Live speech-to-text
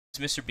It's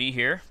Mr. B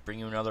here,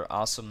 bringing you another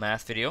awesome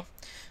math video.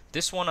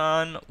 This one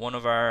on one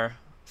of our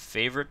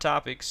favorite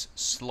topics,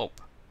 slope.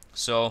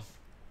 So,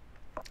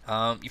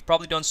 you've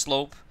probably done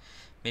slope,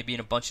 maybe in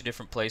a bunch of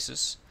different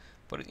places,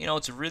 but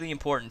it's a really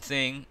important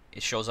thing.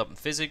 It shows up in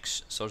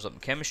physics, shows up in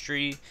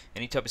chemistry,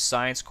 any type of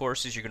science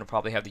courses. You're going to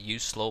probably have to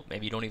use slope.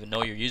 Maybe you don't even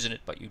know you're using it,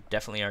 but you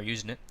definitely are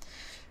using it.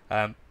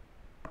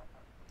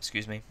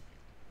 Excuse me.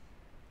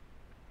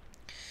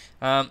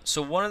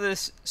 So one of the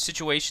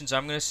situations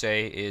I'm going to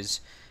say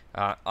is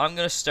I'm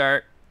going to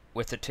start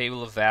with the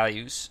table of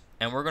values,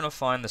 and we're going to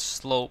find the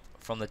slope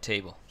from the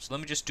table. So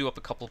let me just do up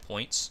a couple of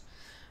points.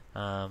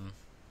 Let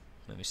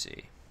me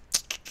see.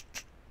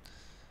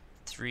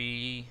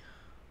 3,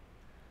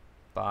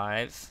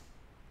 5,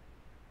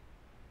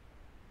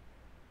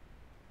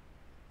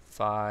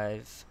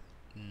 5,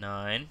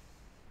 9,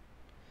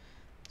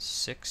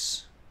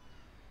 6,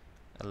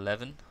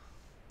 11.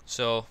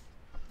 So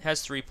it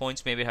has 3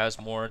 points. Maybe it has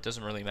more. It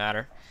doesn't really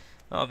matter.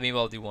 Maybe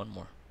I'll do one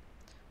more.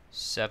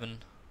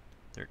 7,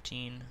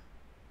 13,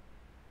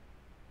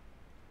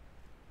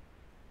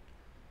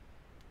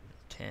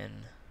 10,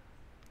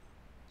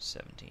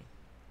 17.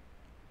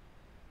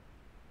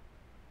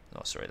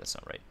 Oh, sorry, that's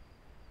not right.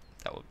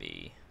 That would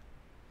be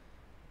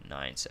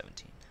 9,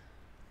 17.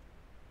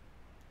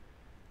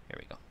 Here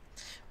we go.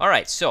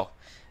 Alright, so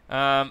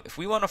if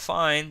we want to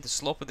find the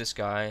slope of this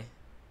guy,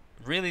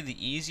 really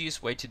the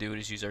easiest way to do it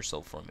is use our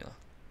slope formula.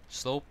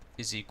 Slope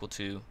is equal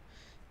to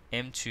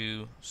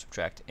m2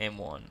 subtract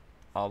m1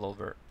 all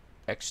over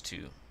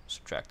x2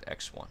 subtract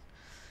x1.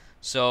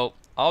 So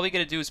all we got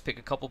to do is pick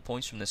a couple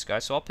points from this guy.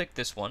 So I'll pick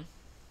this one,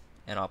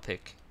 and I'll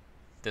pick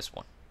this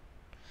one.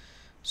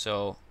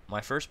 So my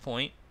first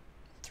point,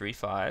 3,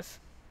 5.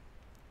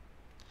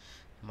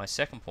 And my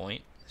second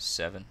point,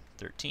 7,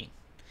 13.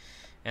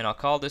 And I'll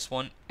call this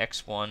one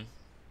x1,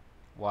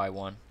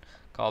 y1.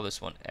 Call this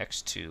one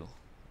x2,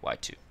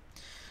 y2.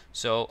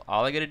 So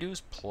all I got to do is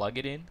plug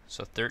it in.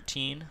 So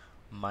 13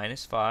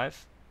 minus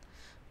 5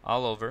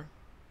 all over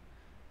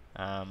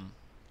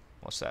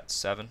what's that?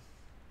 7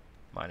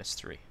 minus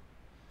 3.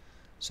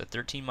 So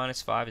 13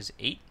 minus 5 is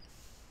 8.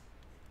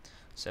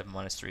 7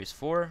 minus 3 is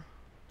 4.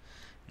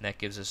 And that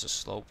gives us a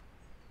slope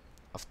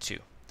of 2.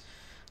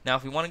 Now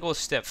if we want to go a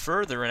step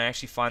further and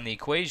actually find the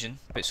equation,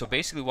 so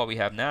basically what we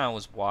have now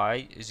is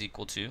y is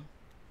equal to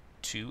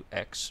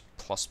 2x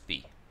plus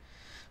b.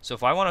 So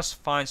if I want to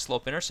find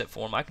slope-intercept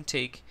form, I can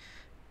take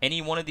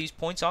any one of these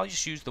points. I'll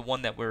just use the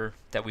one that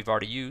we've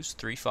already used,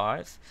 3,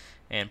 5,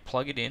 and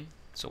plug it in.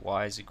 So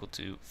y is equal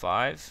to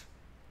 5,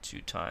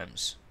 2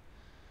 times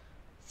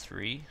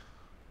 3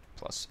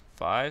 plus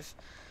 5.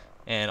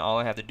 And all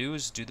I have to do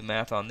is do the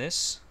math on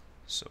this.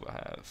 So I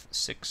have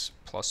 6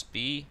 plus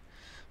b,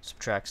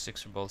 subtract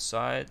 6 from both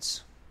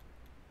sides.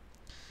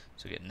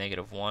 So we get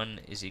negative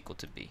 1 is equal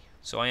to b.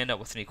 So I end up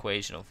with an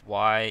equation of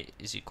y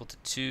is equal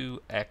to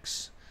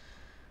 2x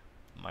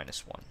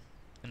minus 1.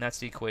 And that's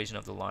the equation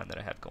of the line that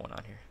I have going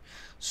on here.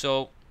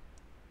 So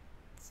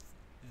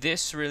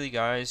this really,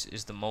 guys,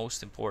 is the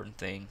most important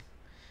thing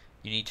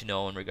you need to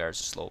know in regards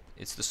to slope.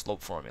 It's the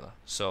slope formula.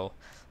 So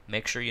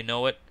make sure you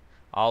know it.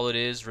 All it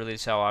is, really,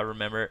 is how I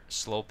remember it.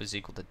 Slope is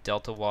equal to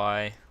delta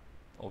y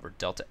over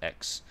delta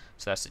x.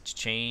 So that's the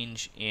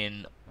change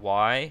in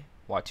y,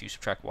 y2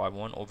 subtract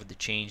y1, over the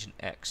change in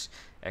x,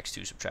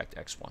 x2 subtract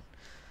x1.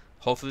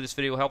 Hopefully this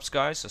video helps,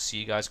 guys. I'll see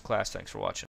you guys in class. Thanks for watching.